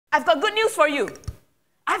I've got good news for you.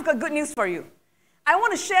 I've got good news for you. I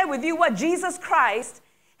want to share with you what Jesus Christ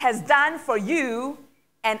has done for you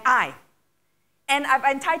and I. And I've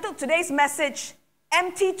entitled today's message,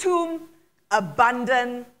 Empty Tomb,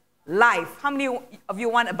 Abundant Life. How many of you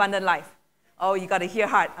want abundant life? Oh, you got to hear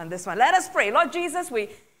heart on this one. Let us pray. Lord Jesus, we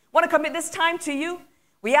want to commit this time to you.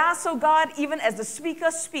 We ask, oh God, even as the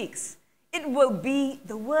speaker speaks, it will be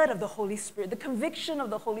the word of the Holy Spirit, the conviction of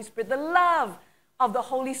the Holy Spirit, the love of the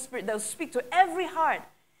Holy Spirit that will speak to every heart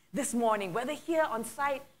this morning, whether here on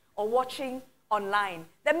site or watching online.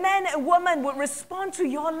 That man and woman would respond to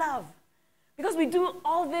your love, because we do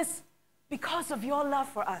all this because of your love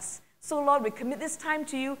for us. So Lord, we commit this time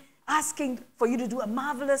to you, asking for you to do a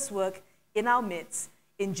marvelous work in our midst,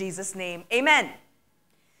 in Jesus' name. Amen.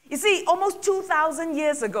 You see, almost 2,000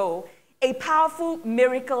 years ago, a powerful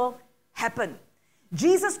miracle happened.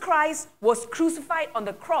 Jesus Christ was crucified on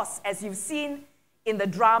the cross, as you've seen in the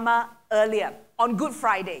drama earlier, on Good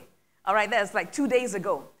Friday. All right, that's like 2 days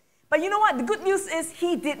ago. But you know what? The good news is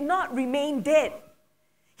he did not remain dead.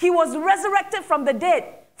 He was resurrected from the dead,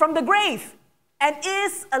 from the grave, and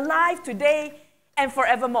is alive today and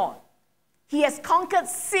forevermore. He has conquered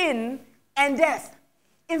sin and death.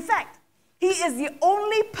 In fact, he is the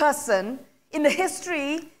only person in the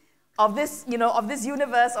history of this, of this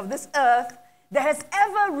universe, of this earth, that has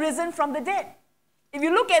ever risen from the dead. If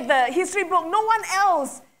you look at the history book, no one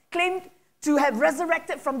else claimed to have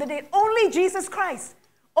resurrected from the dead. Only Jesus Christ.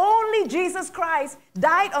 Only Jesus Christ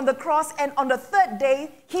died on the cross, and on the third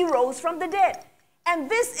day, he rose from the dead. And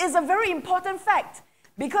this is a very important fact,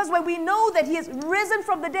 because when we know that he is risen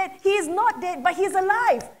from the dead, he is not dead, but he is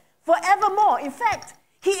alive forevermore. In fact,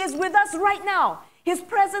 he is with us right now. His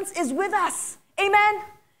presence is with us. Amen?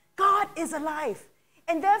 God is alive.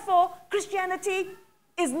 And therefore, Christianity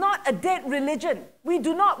is not a dead religion. We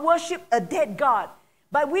do not worship a dead God,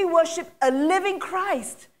 but we worship a living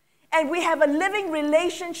Christ. And we have a living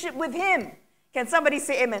relationship with him. Can somebody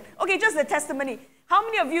say amen? Okay, just a testimony. How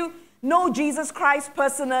many of you know Jesus Christ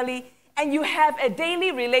personally and you have a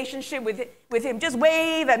daily relationship with him? Just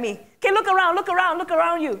wave at me. Okay, look around, look around, look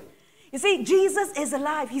around you. You see, Jesus is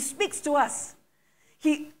alive. He speaks to us.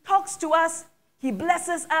 He talks to us. He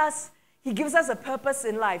blesses us. He gives us a purpose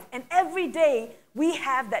in life. And every day, we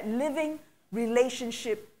have that living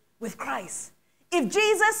relationship with Christ. If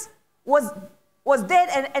Jesus was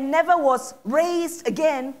dead and never was raised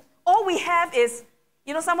again, all we have is,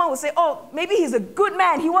 someone will say, oh, maybe he's a good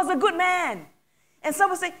man. He was a good man. And some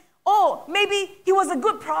will say, oh, maybe he was a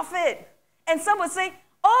good prophet. And some will say,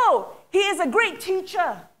 oh, he is a great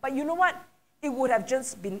teacher. But you know what? It would have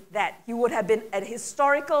just been that. He would have been a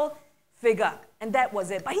historical figure. And that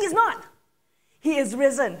was it. But he's not. He is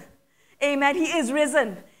risen. Amen. He is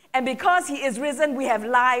risen. And because he is risen, we have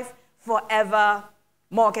life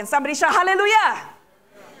forevermore. Can somebody shout hallelujah? Yeah.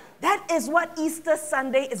 That is what Easter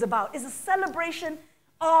Sunday is about. It's a celebration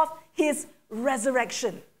of his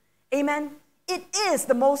resurrection. Amen. It is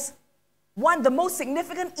the most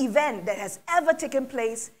significant event that has ever taken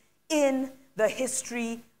place in the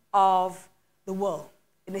history of the world.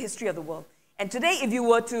 In the history of the world. And today, if you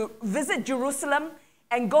were to visit Jerusalem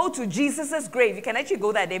and go to Jesus' grave, you can actually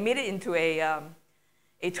go there. They made it into a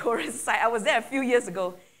tourist site. I was there a few years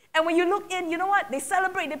ago. And when you look in, you know what? They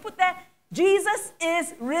celebrate. They put there, Jesus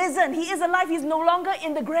is risen. He is alive. He's no longer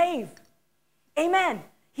in the grave. Amen.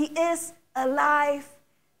 He is alive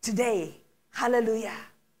today. Hallelujah.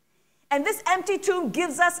 And this empty tomb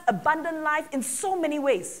gives us abundant life in so many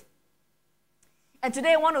ways. And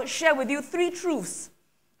today I want to share with you 3 truths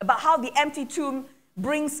about how the empty tomb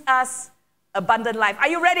brings us abundant life. Are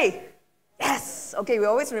you ready? Yes. Okay, we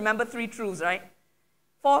always remember 3 truths, right?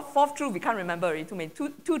 Fourth truth, we can't remember already. Too many.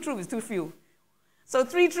 Two truths is too few. So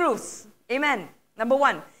 3 truths. Amen. Number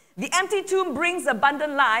 1, the empty tomb brings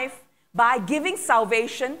abundant life by giving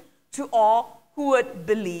salvation to all who would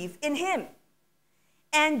believe in him.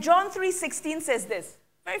 And John 3:16 says this,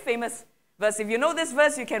 very famous verse. If you know this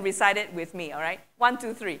verse, you can recite it with me, all right? 1,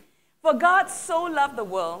 2, 3. For God so loved the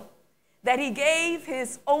world that he gave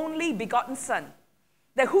his only begotten Son,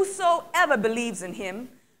 that whosoever believes in him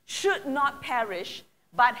should not perish,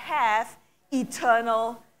 but have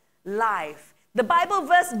eternal life. The Bible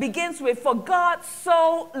verse begins with, for God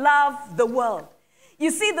so loved the world.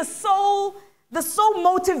 You see, the sole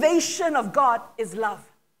motivation of God is love.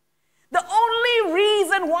 The only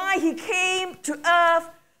reason why he came to earth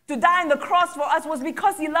to die on the cross for us was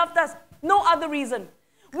because he loved us. No other reason.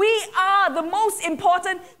 We are the most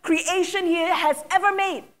important creation he has ever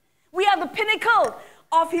made. We are the pinnacle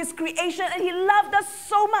of his creation, and he loved us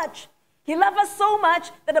so much. He loved us so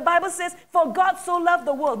much that the Bible says, for God so loved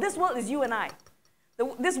the world. This world is you and I.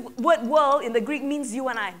 This word world in the Greek means you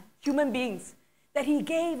and I, human beings. That he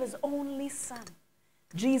gave his only Son,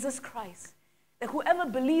 Jesus Christ. That whoever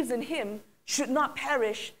believes in him should not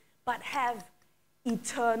perish, but have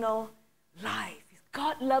eternal life.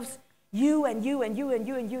 God loves you and you and you and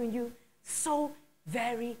you and you and you so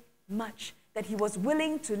very much that he was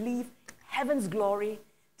willing to leave heaven's glory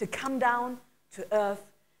to come down to earth,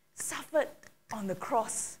 suffered on the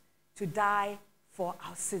cross to die for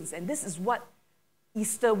our sins. And this is what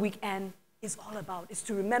Easter weekend is all about, is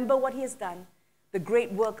to remember what he has done, the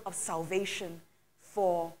great work of salvation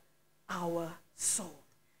for our soul.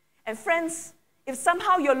 And friends, if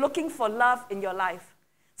somehow you're looking for love in your life,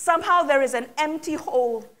 somehow there is an empty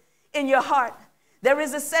hole in your heart, there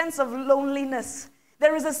is a sense of loneliness,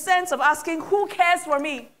 there is a sense of asking, who cares for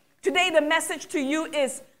me? Today the message to you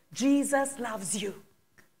is, Jesus loves you.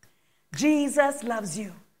 Jesus loves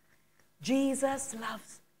you. Jesus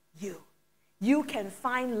loves you. You can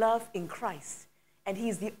find love in Christ, and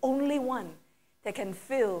he's the only one that can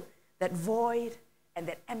fill that void and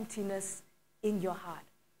that emptiness in your heart.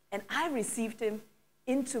 And I received him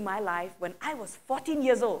into my life when I was 14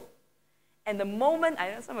 years old. And the moment,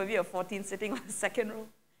 I know some of you are 14 sitting on the second row.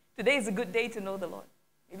 Today is a good day to know the Lord.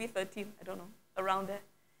 Maybe 13, I don't know, around there.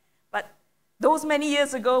 But those many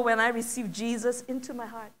years ago when I received Jesus into my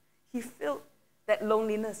heart, he filled that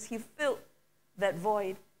loneliness. He filled that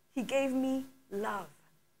void. He gave me love.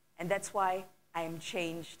 And that's why I am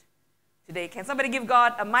changed today. Can somebody give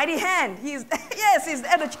God a mighty hand? Yes, he's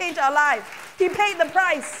there to change our lives. He paid the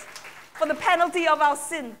price for the penalty of our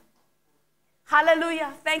sin.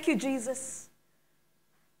 Hallelujah. Thank you, Jesus.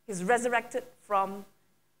 He's resurrected from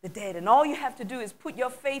the dead. And all you have to do is put your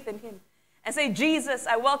faith in him and say, Jesus,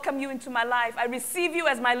 I welcome you into my life. I receive you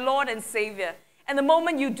as my Lord and Savior. And the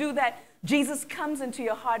moment you do that, Jesus comes into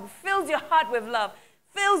your heart, fills your heart with love,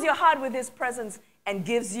 fills your heart with his presence, and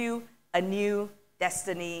gives you a new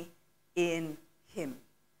destiny in him.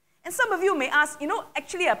 And some of you may ask,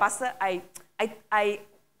 actually, Pastor,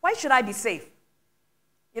 why should I be saved?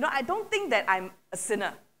 I don't think that I'm a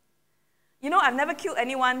sinner. I've never killed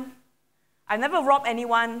anyone. I've never robbed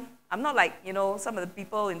anyone. I'm not like, some of the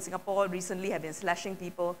people in Singapore recently have been slashing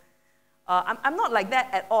people. I'm not like that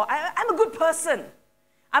at all. I'm a good person.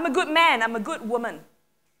 I'm a good man. I'm a good woman.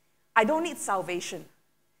 I don't need salvation.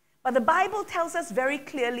 But the Bible tells us very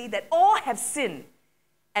clearly that all have sinned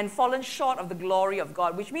and fallen short of the glory of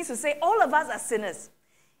God, which means to say all of us are sinners.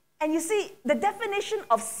 And you see, the definition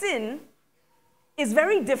of sin is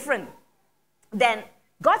very different than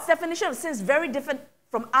God's definition of sin is very different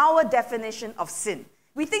from our definition of sin.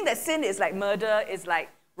 We think that sin is like murder, is like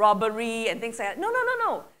robbery and things like that.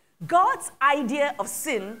 No. God's idea of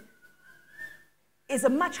sin is a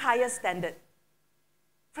much higher standard.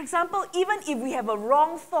 For example, even if we have a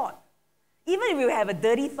wrong thought, even if we have a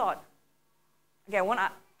dirty thought, okay, I want to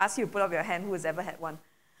ask you to put up your hand who has ever had one.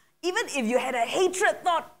 Even if you had a hatred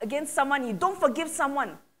thought against someone, you don't forgive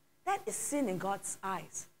someone, that is sin in God's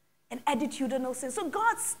eyes. An attitudinal sin. So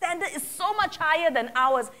God's standard is so much higher than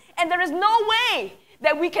ours, and there is no way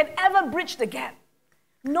that we can ever bridge the gap.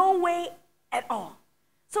 No way at all.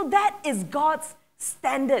 So that is God's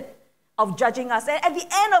standard of judging us. And at the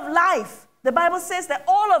end of life, the Bible says that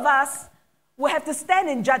all of us will have to stand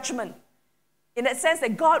in judgment. In that sense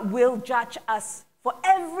that God will judge us for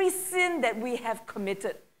every sin that we have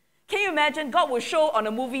committed. Can you imagine? God will show on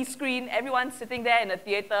a movie screen, everyone sitting there in a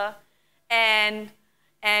theater, and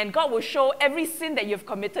God will show every sin that you've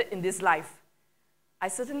committed in this life. I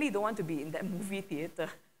certainly don't want to be in that movie theater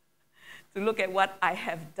to look at what I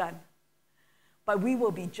have done. But we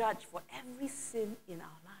will be judged for every sin in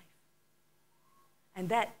our life. And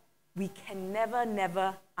that we can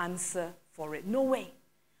never answer for it. No way.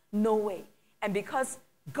 No way. And because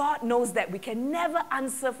God knows that we can never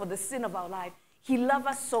answer for the sin of our life, he loved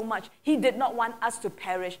us so much. He did not want us to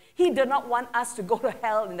perish. He did not want us to go to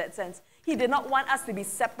hell in that sense. He did not want us to be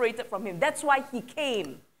separated from him. That's why he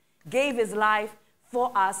came, gave his life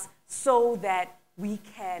for us so that we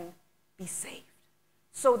can be saved.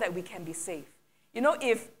 So that we can be saved.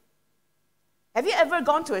 Have you ever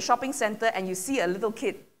gone to a shopping center and you see a little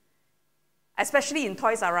kid, especially in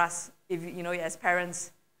Toys R Us, if as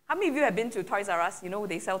parents? How many of you have been to Toys R Us?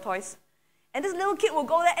 They sell toys. And this little kid will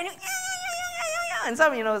go there and and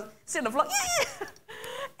some, sit on the floor,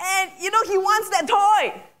 and, he wants that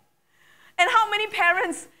toy. And how many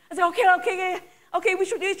parents say, okay,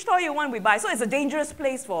 which toy you want, we buy. So it's a dangerous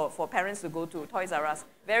place for parents to go to, Toys R Us.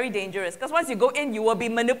 Very dangerous, because once you go in, you will be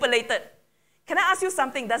manipulated. Can I ask you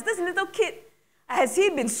something? Does this little kid, has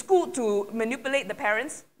he been schooled to manipulate the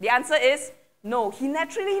parents? The answer is no. He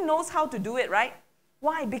naturally knows how to do it, right?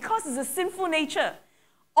 Why? Because it's a sinful nature.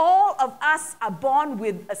 All of us are born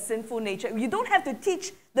with a sinful nature. You don't have to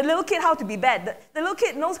teach the little kid how to be bad. The little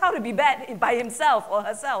kid knows how to be bad by himself or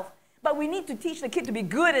herself. But we need to teach the kid to be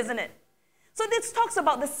good, isn't it? So this talks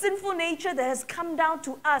about the sinful nature that has come down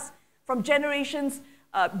to us from generations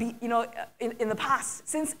in the past,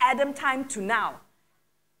 since Adam time to now.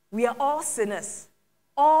 We are all sinners.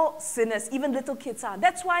 All sinners, even little kids are.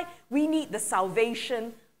 That's why we need the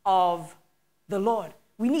salvation of the Lord.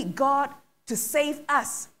 We need God to save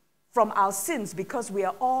us from our sins because we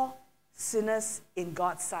are all sinners in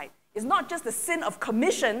God's sight. It's not just the sin of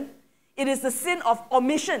commission, it is the sin of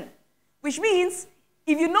omission, which means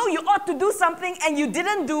if you know you ought to do something and you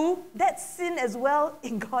didn't do, that's sin as well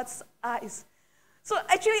in God's eyes. So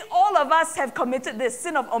actually all of us have committed this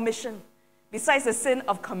sin of omission besides the sin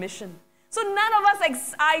of commission. So none of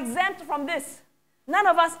us are exempt from this. None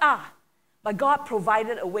of us are. But God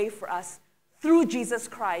provided a way for us through Jesus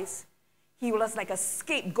Christ. He was like a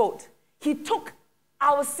scapegoat. He took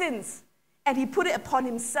our sins and he put it upon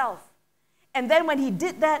himself. And then when he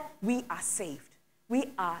did that, we are saved. We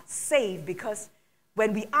are saved because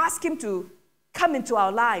when we ask him to come into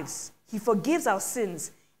our lives, he forgives our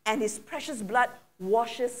sins and his precious blood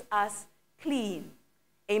washes us clean.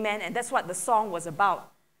 Amen. And that's what the song was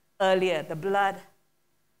about earlier, the blood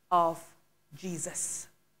of Jesus.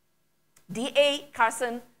 D.A.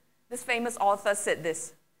 Carson, this famous author, said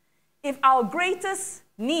this: if our greatest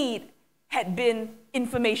need had been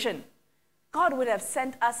information, God would have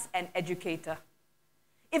sent us an educator.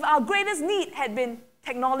 If our greatest need had been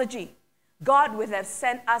technology, God would have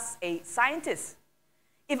sent us a scientist.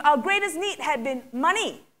 If our greatest need had been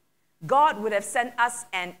money, God would have sent us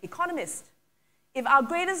an economist. If our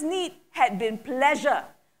greatest need had been pleasure,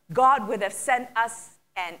 God would have sent us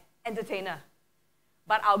an entertainer.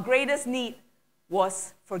 But our greatest need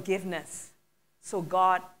was forgiveness. So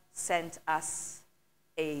God sent us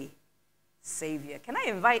a Savior. Can I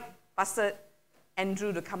invite Pastor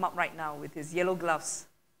Andrew to come up right now with his yellow gloves?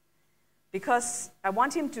 Because I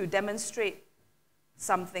want him to demonstrate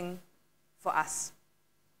something for us.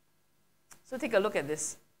 So take a look at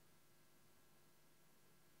this.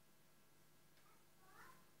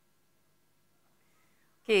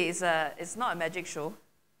 Okay, it's not a magic show,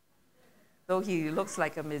 though he looks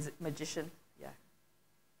like a magician. Yeah.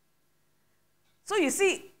 So you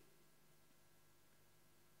see,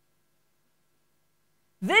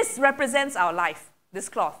 this represents our life, this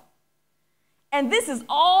cloth. And this is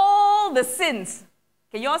all the sins.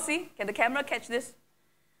 Can you all see? Can the camera catch this?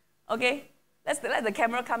 Okay, let the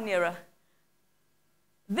camera come nearer.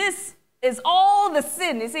 This is all the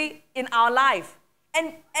sin, you see, in our life.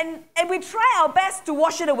 And we try our best to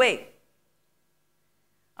wash it away.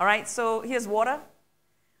 All right, so here's water.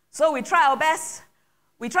 So we try our best.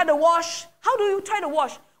 We try to wash. How do you try to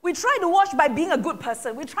wash? We try to wash by being a good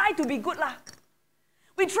person. We try to be good lah.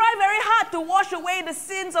 We try very hard to wash away the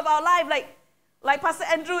sins of our life, like Pastor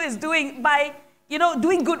Andrew is doing by,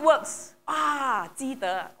 doing good works. 记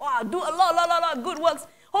得, do a lot of good works.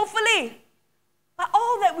 Hopefully. But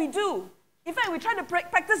all that we do, in fact, we try to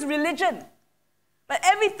practice religion. But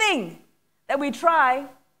everything that we try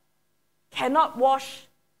cannot wash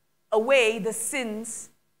away the sins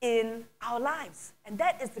in our lives. And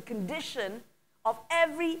that is the condition of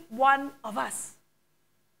every one of us.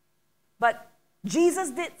 But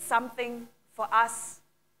Jesus did something for us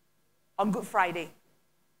on Good Friday,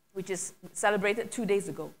 which is celebrated 2 days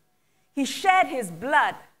ago. He shed his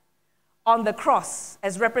blood on the cross,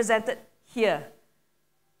 as represented here.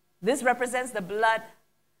 This represents the blood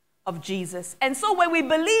of Jesus. And so when we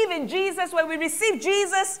believe in Jesus, when we receive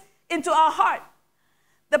Jesus into our heart,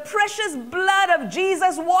 the precious blood of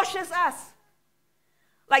Jesus washes us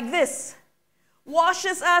like this.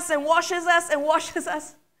 Washes us and washes us and washes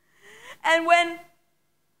us. And when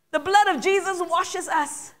the blood of Jesus washes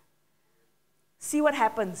us, see what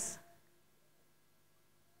happens.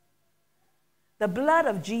 The blood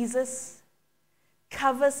of Jesus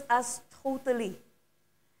covers us totally.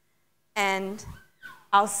 And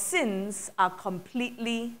our sins are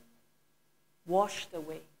completely washed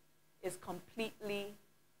away. Is completely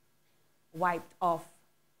wiped off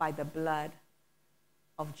by the blood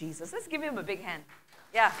of Jesus. Let's give him a big hand.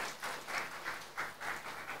 Yeah.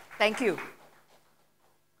 Thank you,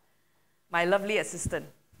 my lovely assistant.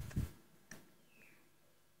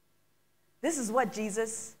 This is what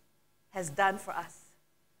Jesus has done for us.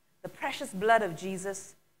 The precious blood of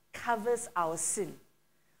Jesus covers our sin.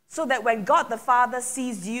 So that when God the Father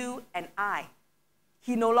sees you and I,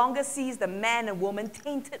 he no longer sees the man and woman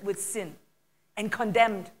tainted with sin and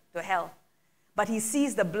condemned to hell. But he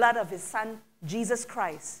sees the blood of his Son, Jesus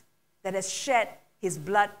Christ, that has shed his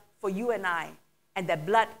blood for you and I. and that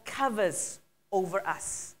blood covers over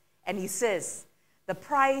us. And he says, the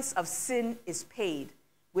price of sin is paid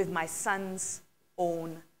with my son's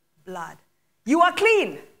own blood. You are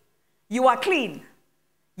clean. You are clean.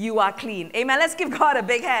 You are clean. Amen. Let's give God a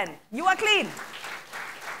big hand. You are clean.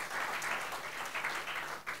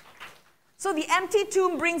 So the empty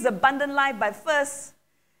tomb brings abundant life by first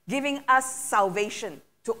giving us salvation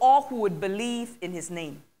to all who would believe in his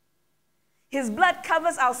name. His blood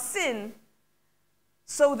covers our sin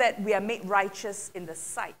so that we are made righteous in the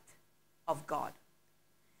sight of God.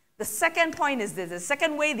 The second point is this. The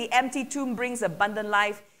second way the empty tomb brings abundant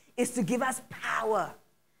life is to give us power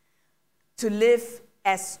to live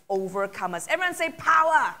as overcomers. Everyone say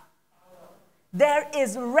power. There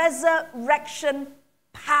is resurrection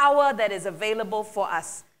power that is available for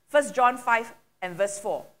us. 1 John 5 and verse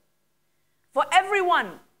 4. For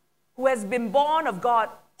everyone who has been born of God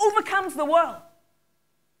overcomes the world.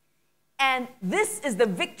 And this is the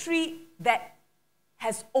victory that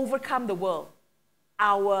has overcome the world.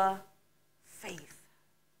 Our faith.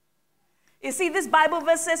 You see, this Bible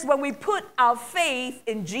verse says when we put our faith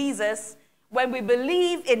in Jesus, when we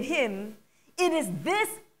believe in him, it is this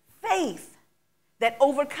faith that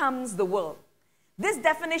overcomes the world. This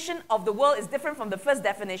definition of the world is different from the first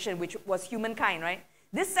definition, which was humankind, right?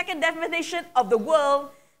 This second definition of the world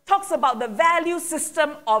talks about the value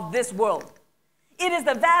system of this world. It is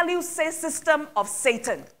the value system of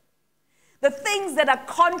Satan. The things that are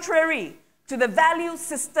contrary to the value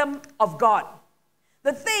system of God.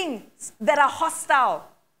 The things that are hostile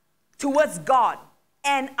towards God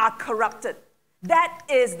and are corrupted. That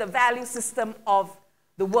is the value system of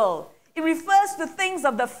the world. It refers to things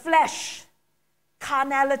of the flesh,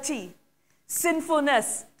 carnality,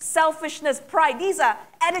 sinfulness, selfishness, pride. These are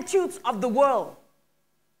attitudes of the world.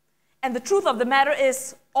 And the truth of the matter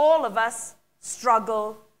is, all of us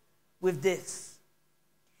struggle with this.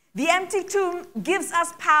 The empty tomb gives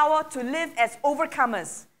us power to live as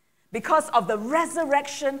overcomers because of the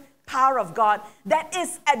resurrection power of God that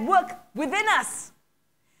is at work within us.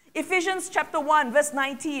 Ephesians chapter 1, verse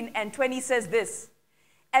 19 and 20 says this,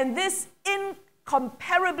 and this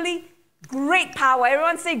incomparably great power,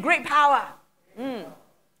 everyone say great power,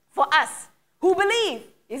 for us who believe.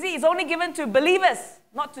 You see, it's only given to believers,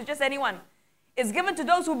 not to just anyone. It's given to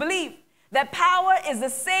those who believe. That power is the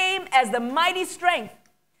same as the mighty strength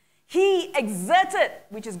he exerted,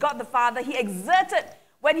 which is God the Father, he exerted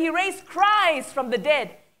when he raised Christ from the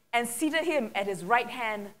dead and seated him at his right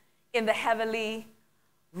hand in the heavenly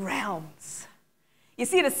realms. You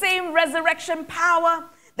see, the same resurrection power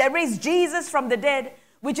that raised Jesus from the dead,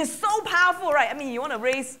 which is so powerful, right? I mean, you want to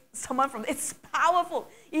raise someone from, it's powerful.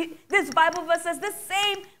 This Bible verse says the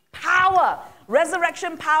same power,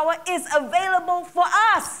 resurrection power, is available for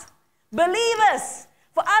us, believers,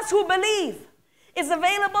 for us who believe. It's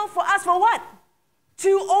available for us for what?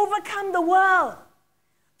 To overcome the world,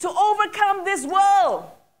 to overcome this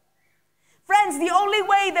world. Friends, the only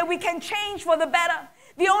way that we can change for the better,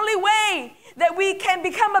 the only way that we can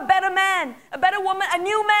become a better man, a better woman, a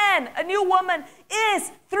new woman,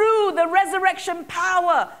 is through the resurrection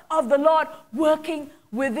power of the Lord working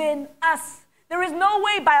within us. There is no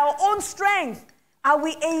way by our own strength are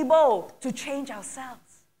we able to change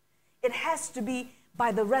ourselves. It has to be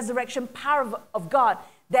by the resurrection power of God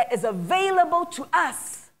that is available to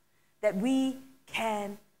us that we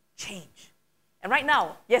can change. And right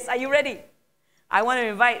now, yes, are you ready? I want to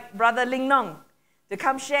invite Brother Ling Nong to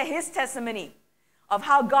come share his testimony of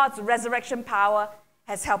how God's resurrection power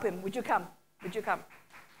has helped him. Would you come? Would you come?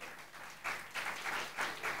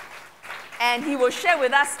 And he will share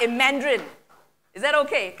with us in Mandarin. Is that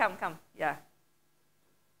okay? Come. Yeah.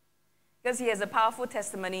 Because he has a powerful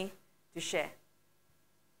testimony to share.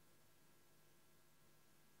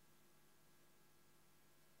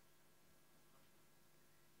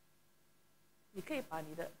 你可以把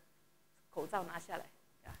你的口罩拿下来。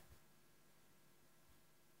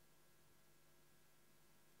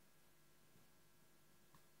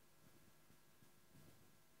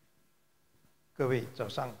各位早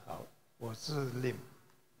上好，我是 Lim。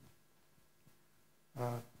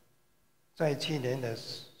在去年的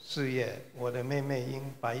4月，我的妹妹因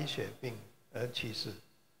白血病而去世。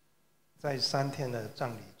在3天的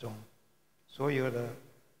葬礼中，所有的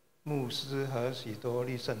牧师和许多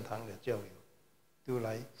律圣堂的教友都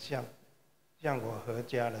来向我和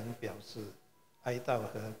家人表示哀悼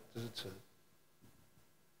和支持。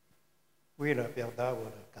为了表达我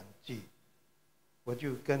的感激，我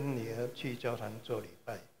就跟女儿去教堂做礼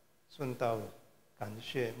拜，顺道感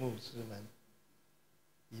谢牧师们。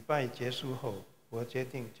礼拜结束后，我决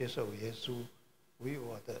定接受耶稣为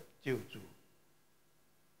我的救主。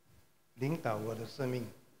领导我的生命，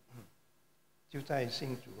就在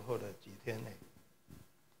信主后的几天内，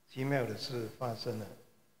奇妙的事发生了。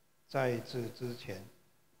在这之前，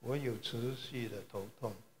我有持续的头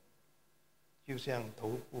痛，就像头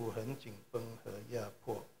部很紧绷和压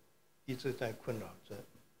迫，一直在困扰着。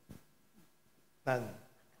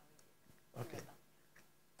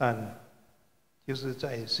但就是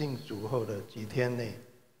在信主后的几天内，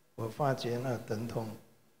我发觉那疼痛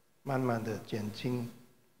慢慢的减轻。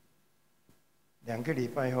2个礼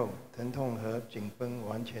拜后，疼痛和紧绷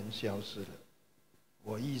完全消失了。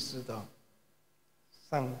我意识到，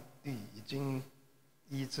上帝已经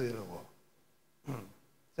医治了我，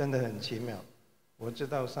真的很奇妙。我知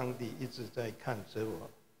道上帝一直在看着我。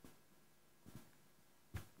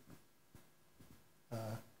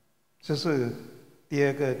这是第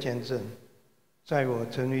2个见证。在我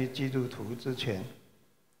成为基督徒之前，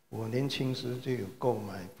我年轻时就有购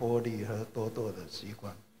买玻璃和多多的习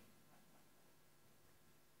惯，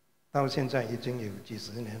到现在已经有几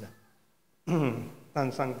十年了。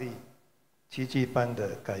但上帝奇迹般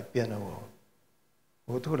的改变了我，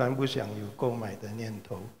我突然不想有购买的念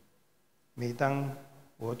头。每当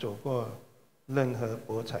我走过任何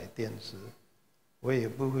博彩店时，我也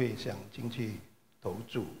不会想进去投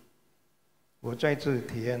注。我再次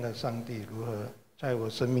体验了上帝如何在我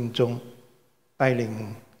生命中带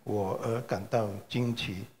领我，而感到惊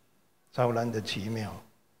奇、超然的奇妙。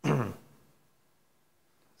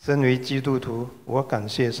身为基督徒，我感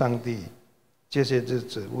谢上帝这些日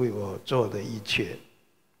子为我做的一切。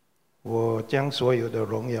我将所有的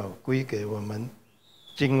荣耀归给我们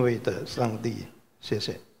敬畏的上帝。谢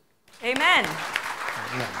谢。Amen.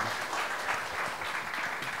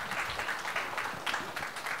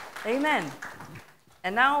 Amen.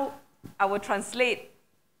 And now I will translate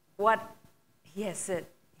what he has said.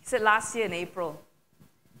 He said last year in April,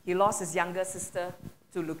 he lost his younger sister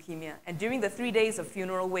to leukemia. And during the 3 days of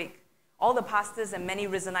funeral wake, all the pastors and many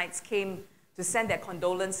Rizonites came to send their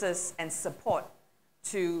condolences and support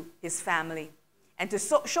to his family. And to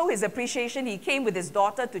show his appreciation, he came with his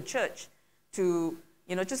daughter to church,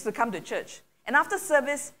 just to come to church. And after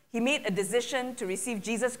service, he made a decision to receive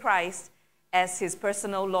Jesus Christ as his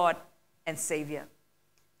personal Lord and Savior.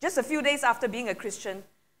 Just a few days after being a Christian,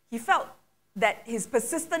 he felt that his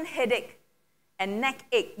persistent headache and neck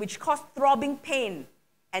ache, which caused throbbing pain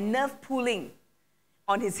and nerve pulling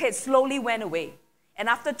on his head, slowly went away. And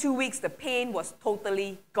after 2 weeks, the pain was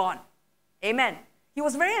totally gone. Amen. He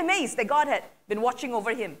was very amazed that God had been watching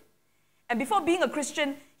over him. And before being a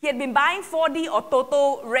Christian, he had been buying 4D or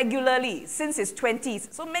Toto regularly since his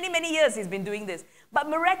 20s. So many, many years he's been doing this. But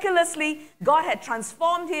miraculously, God had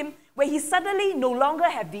transformed him where he suddenly no longer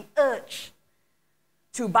had the urge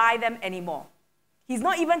to buy them anymore. He's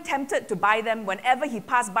not even tempted to buy them whenever he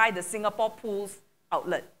passed by the Singapore Pools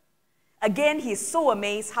outlet. Again, he's so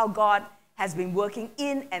amazed how God has been working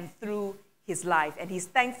in and through his life. And he's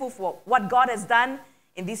thankful for what God has done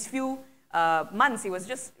in these few months. He was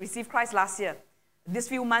just received Christ last year. These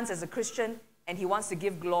few months as a Christian, and he wants to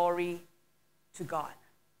give glory to God.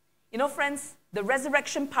 You know, friends, the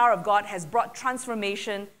resurrection power of God has brought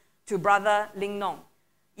transformation to Brother Ling Nong.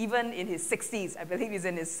 Even in his 60s, I believe he's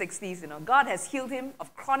in his 60s, God has healed him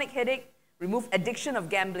of chronic headache, removed addiction of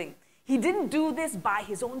gambling. He didn't do this by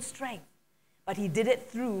his own strength, but he did it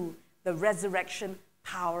through the resurrection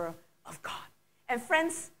power of God. And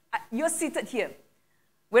friends, you're seated here.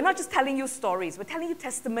 We're not just telling you stories, we're telling you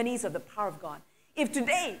testimonies of the power of God. If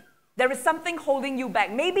today there is something holding you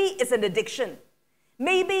back, maybe it's an addiction,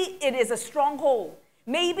 maybe it is a stronghold,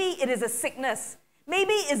 maybe it is a sickness,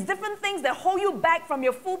 maybe it's different things that hold you back from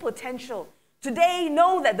your full potential. Today,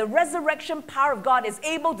 know that the resurrection power of God is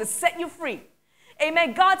able to set you free.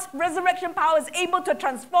 Amen. God's resurrection power is able to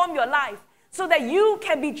transform your life so that you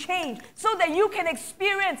can be changed, so that you can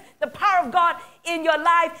experience the power of God in your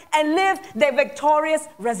life and live the victorious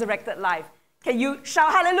resurrected life. Can you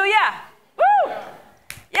shout hallelujah? Woo!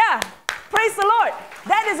 Yeah. Praise the Lord.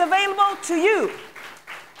 That is available to you.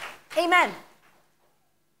 Amen.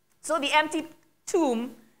 So the empty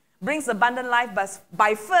tomb brings abundant life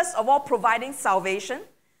by first of all providing salvation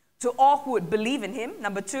to all who would believe in him.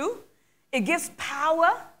 Number 2, it gives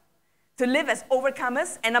power to live as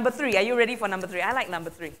overcomers. And number 3, are you ready for number 3? I like number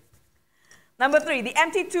 3. Number 3, the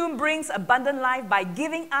empty tomb brings abundant life by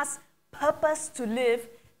giving us purpose to live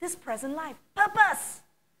this present life. Purpose.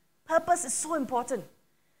 Purpose is so important.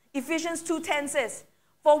 Ephesians 2:10 says,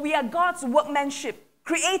 "For we are God's workmanship,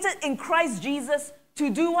 created in Christ Jesus to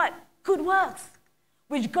do what? Good works,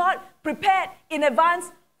 which God prepared in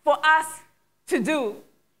advance for us to do."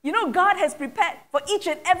 You know, God has prepared for each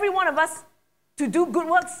and every one of us to do good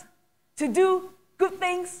works, to do good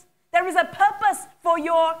things, There is a purpose for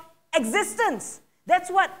your existence. That's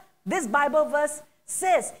what this Bible verse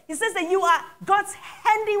says. It says that you are God's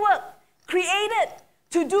handiwork, created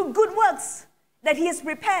to do good works that He has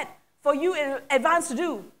prepared for you in advance to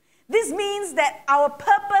do. This means that our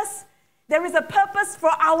purpose, there is a purpose for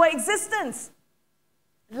our existence.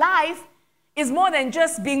 Life is more than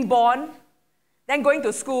just being born, then going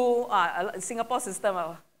to school. Singapore system,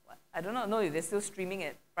 I don't know if they're still streaming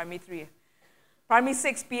it, primary 3. Primary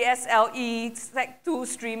 6, PSLE, Sec 2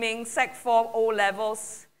 streaming, Sec 4 O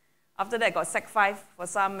levels. After that, got Sec 5 for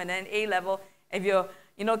some, and then A level. If you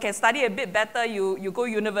can study a bit better, you go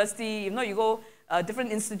university. If not, you go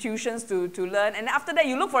different institutions to learn. And after that,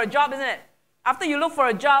 you look for a job, isn't it? After you look for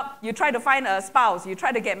a job, you try to find a spouse. You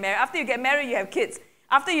try to get married. After you get married, you have kids.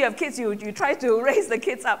 After you have kids, you try to raise the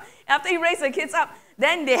kids up. After you raise the kids up,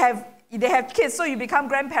 then they have kids, so you become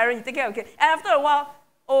grandparent. You take care of kids. And after a while,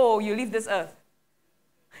 oh, you leave this earth.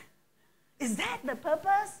 Is that the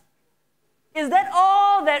purpose? Is that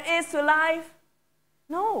all there is to life?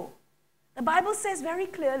 No. The Bible says very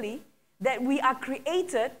clearly that we are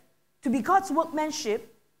created to be God's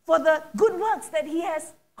workmanship for the good works that He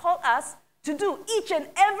has called us to do. Each and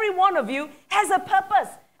every one of you has a purpose,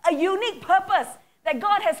 a unique purpose that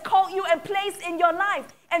God has called you and placed in your life.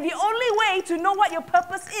 And the only way to know what your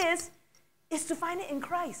purpose is to find it in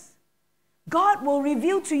Christ. God will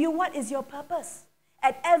reveal to you what is your purpose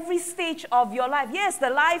at every stage of your life. Yes, the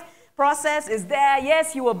life process is there.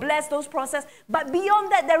 Yes, He will bless those processes. But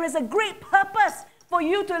beyond that, there is a great purpose for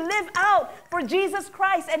you to live out for Jesus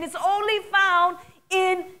Christ. And it's only found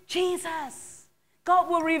in Jesus. God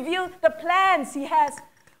will reveal the plans He has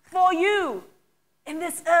for you in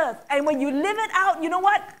this earth. And when you live it out, you know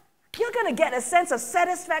what? You're going to get a sense of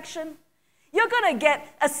satisfaction. You're going to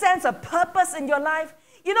get a sense of purpose in your life.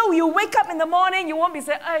 You know, you wake up in the morning, you won't be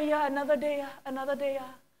saying, oh yeah, another day, another day.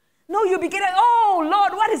 No, you'll be getting, oh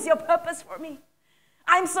Lord, what is your purpose for me?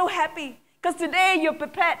 I'm so happy because today you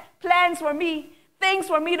prepared plans for me, things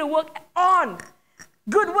for me to work on,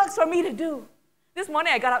 good works for me to do. This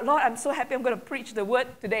morning I got up, Lord, I'm so happy I'm going to preach the word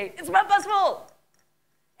today. It's purposeful.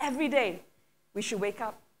 Every day we should wake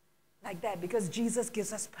up like that because Jesus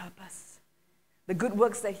gives us purpose. The good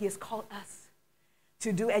works that He has called us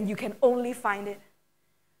to do, and you can only find it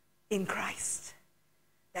in Christ.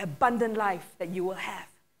 The abundant life that you will have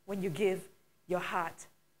when you give your heart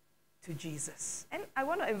to Jesus. And I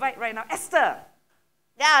want to invite right now Esther.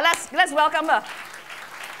 Yeah, let's welcome her.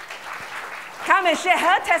 Come and share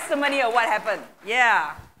her testimony of what happened.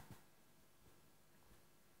 Yeah.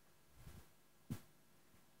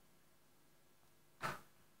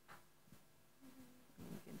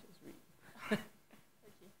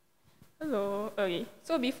 Hello. Okay.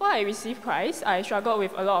 So before I received Christ, I struggled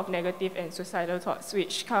with a lot of negative and suicidal thoughts,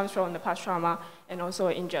 which comes from the past trauma and also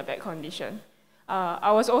an injured back condition.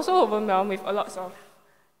 I was also overwhelmed with a lot of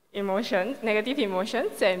emotions, negative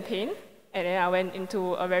emotions and pain, and then I went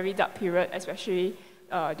into a very dark period, especially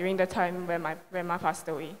during the time when my grandma passed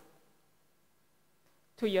away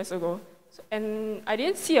 2 years ago. And I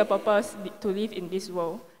didn't see a purpose to live in this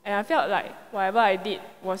world. And I felt like whatever I did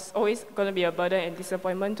was always going to be a burden and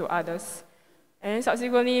disappointment to others. And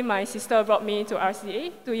subsequently, my sister brought me to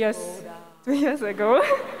RCA 2 years ago.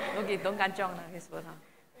 Okay, don't kanchong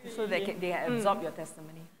so they can absorb your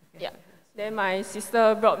testimony. Okay. Yeah. Then my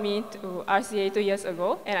sister brought me to RCA 2 years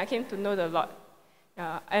ago, and I came to know the Lord.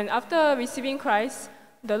 And after receiving Christ,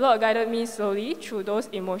 the Lord guided me slowly through those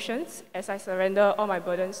emotions as I surrender all my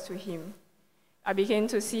burdens to Him. I began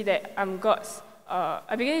to see that God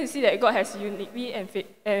has uniquely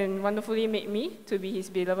and wonderfully made me to be His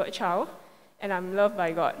beloved child, and I'm loved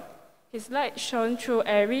by God. His light shone through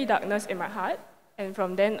every darkness in my heart, and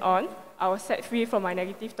from then on, I was set free from my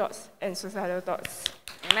negative thoughts and suicidal thoughts.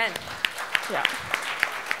 Amen. Yeah.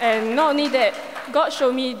 And not only that, God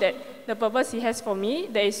showed me that the purpose He has for me,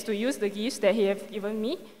 that is to use the gifts that He has given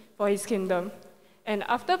me for His kingdom. And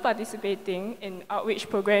after participating in outreach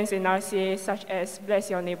programs in RCA, such as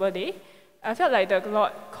Bless Your Neighbor Day, I felt like the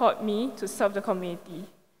Lord called me to serve the community.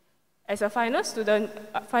 As a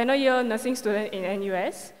final year nursing student in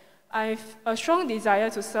NUS, I have a strong desire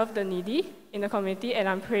to serve the needy in the community, and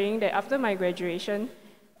I'm praying that after my graduation,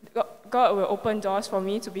 God will open doors for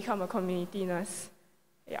me to become a community nurse.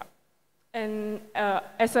 Yeah. And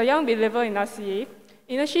as a young believer in RCA,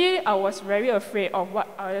 initially I was very afraid of what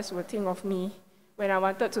others would think of me when I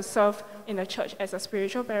wanted to serve in the church as a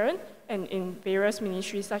spiritual parent and in various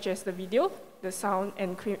ministries such as the video, the sound,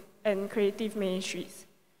 and creative ministries.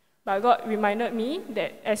 But God reminded me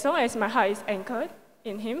that as long as my heart is anchored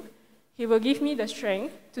in Him, He will give me the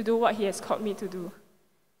strength to do what He has called me to do.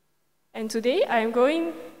 And today, I am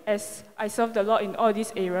going as I serve the Lord in all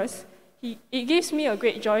these areas. It gives me a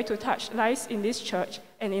great joy to touch lives in this church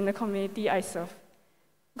and in the community I serve.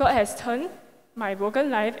 God has turned my broken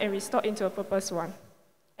life and restored into a purpose one.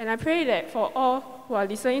 And I pray that for all who are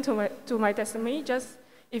listening to my testimony, just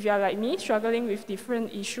if you are like me, struggling with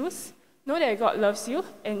different issues, know that God loves you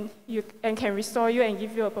and can restore you and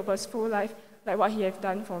give you a purposeful life like what He has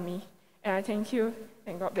done for me. And I thank you,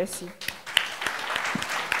 and God bless you.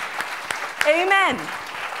 Amen.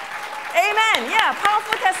 Amen. Yeah,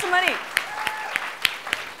 powerful testimony.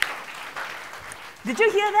 Did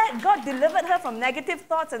you hear that? God delivered her from negative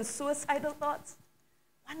thoughts and suicidal thoughts.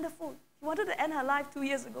 Wonderful. She wanted to end her life 2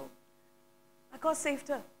 years ago. But God saved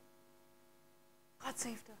her. God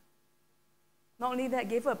saved her. Not only that,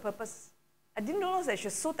 gave her a purpose. I didn't know that she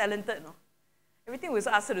was so talented. No? Everything was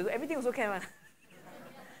asked her to do. Everything was okay. Man.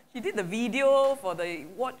 She did the video for the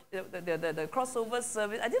crossover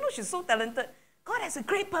service. I didn't know she's so talented. God has a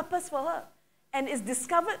great purpose for her. And it's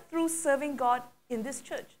discovered through serving God in this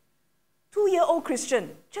church. 2-year-old Christian,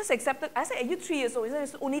 just accepted. I said, are you 3 years old? He said,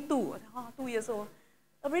 it's only 2. I said, 2 years old.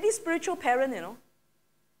 Already spiritual parent, you know.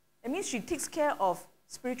 That means she takes care of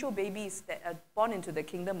spiritual babies that are born into the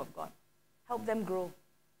kingdom of God. Help them grow.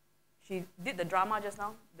 She did the drama just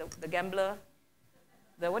now, the gambler,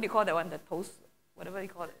 what do you call that one? The toast, whatever you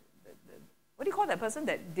call it. What do you call that person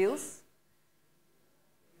that deals?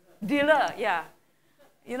 Dealer, yeah.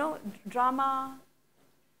 You know, drama,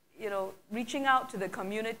 you know, reaching out to the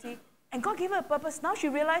community. And God gave her a purpose. Now she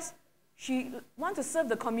realized she wants to serve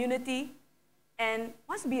the community and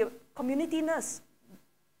wants to be a community nurse.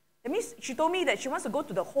 That means she told me that she wants to go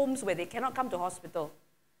to the homes where they cannot come to hospital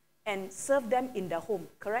and serve them in their home,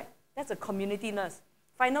 correct? That's a community nurse.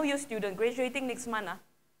 Final year student, graduating next month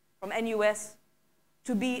from NUS,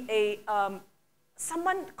 to be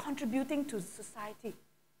someone contributing to society,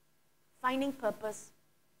 finding purpose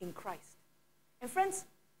in Christ. And friends,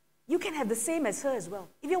 you can have the same as her as well.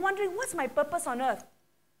 If you're wondering, what's my purpose on earth?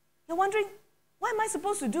 You're wondering, what am I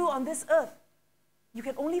supposed to do on this earth? You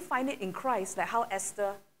can only find it in Christ, like how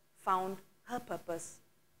Esther found her purpose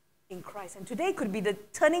in Christ. And today could be the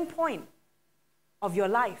turning point of your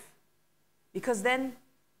life. Because then,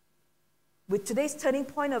 with today's turning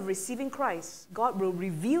point of receiving Christ, God will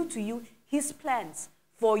reveal to you His plans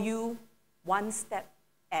for you one step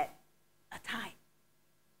at a time.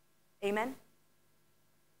 Amen?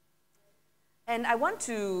 And I want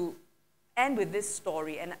to end with this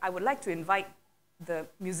story, and I would like to invite the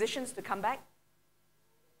musicians to come back.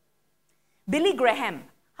 Billy Graham.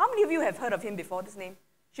 How many of you have heard of him before, this name?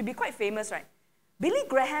 Should be quite famous, right? Billy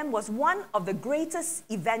Graham was one of the greatest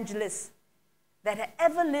evangelists that had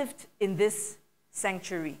ever lived in this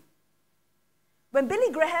sanctuary. When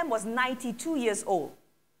Billy Graham was 92 years old,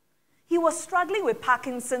 he was struggling with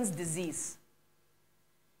Parkinson's disease.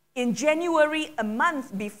 In January, a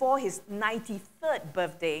month before his 93rd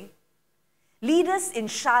birthday, leaders in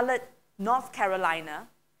Charlotte, North Carolina,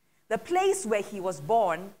 the place where he was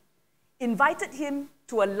born, invited him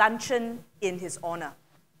to a luncheon in his honor.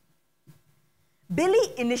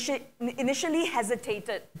 Billy initially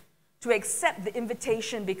hesitated to accept the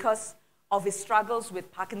invitation because of his struggles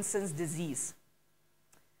with Parkinson's disease.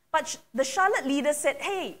 But the Charlotte leader said,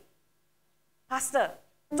 hey, Pastor,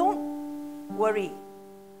 don't worry.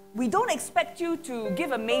 We don't expect you to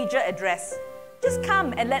give a major address. Just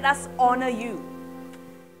come and let us honor you.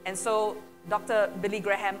 And so Dr. Billy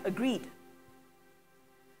Graham agreed.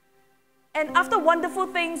 And after wonderful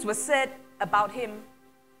things were said about him,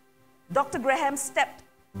 Dr. Graham stepped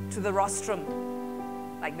to the rostrum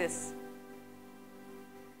like this.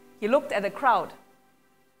 He looked at the crowd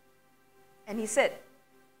and he said,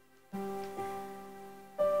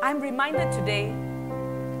 I'm reminded today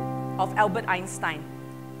of Albert Einstein,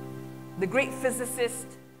 the great physicist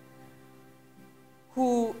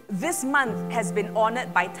who this month has been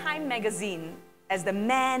honored by Time magazine as the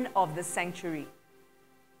man of the century.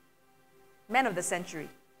 Man of the century.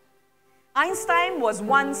 Einstein was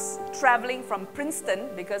once traveling from Princeton,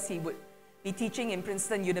 because he would be teaching in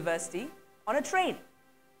Princeton University, on a train.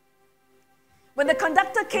 When the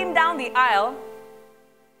conductor came down the aisle,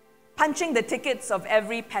 punching the tickets of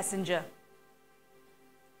every passenger.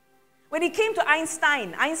 When he came to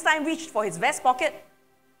Einstein, Einstein reached for his vest pocket.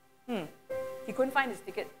 He couldn't find his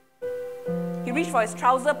ticket. He reached for his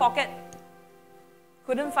trouser pocket.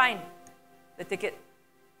 Couldn't find the ticket.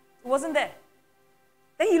 It wasn't there.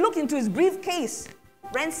 Then he looked into his briefcase,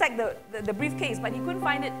 ransacked the briefcase, but he couldn't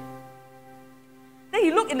find it. Then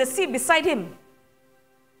he looked in the seat beside him.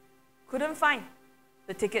 Couldn't find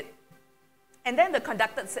the ticket. And then the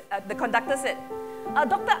conductor said,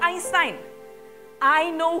 Dr. Einstein,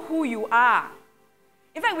 I know who you are.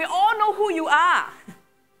 In fact, we all know who you are.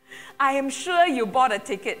 I am sure you bought a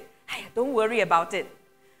ticket. Hey, don't worry about it.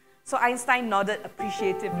 So Einstein nodded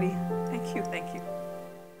appreciatively. Thank you, thank you.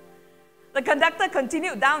 The conductor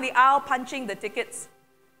continued down the aisle punching the tickets.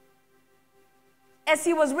 As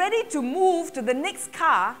he was ready to move to the next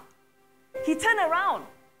car, he turned around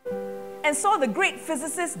and saw the great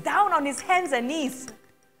physicist down on his hands and knees,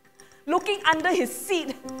 looking under his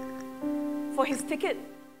seat for his ticket.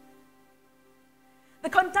 The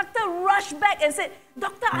conductor rushed back and said,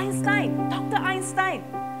 Dr. Einstein,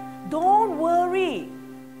 don't worry.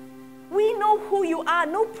 We know who you are,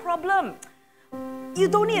 no problem. You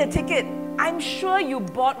don't need a ticket. I'm sure you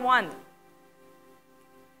bought one.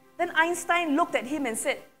 Then Einstein looked at him and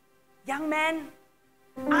said, young man,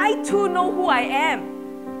 I too know who I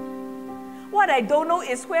am. What I don't know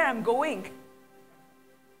is where I'm going.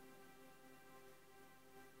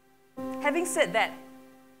 Having said that,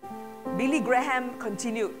 Billy Graham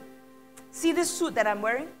continued. See this suit that I'm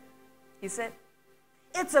wearing? He said,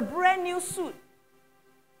 it's a brand new suit.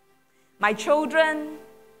 My children,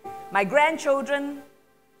 my grandchildren,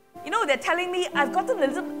 they're telling me I've gotten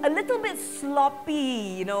a little bit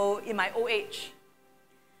sloppy, in my old age.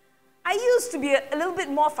 I used to be a little bit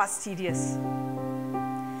more fastidious.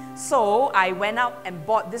 So I went out and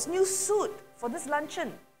bought this new suit for this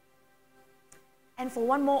luncheon. And for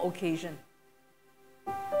one more occasion.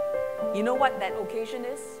 You know what that occasion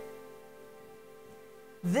is?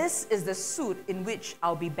 This is the suit in which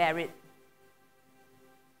I'll be buried.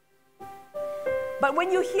 But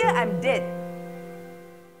when you hear I'm dead,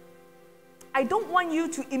 I don't want you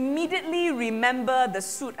to immediately remember the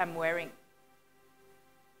suit I'm wearing.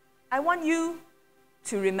 I want you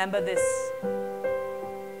to remember this.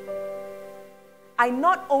 I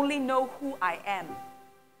not only know who I am,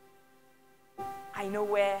 I know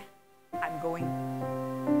where I'm going.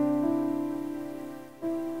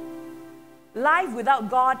 Life without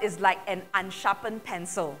God is like an unsharpened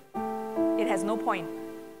pencil. It has no point.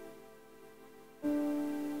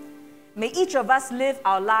 May each of us live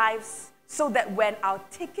our lives so that when our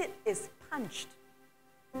ticket is punched,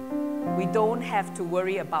 we don't have to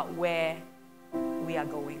worry about where we are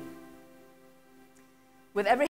going. With every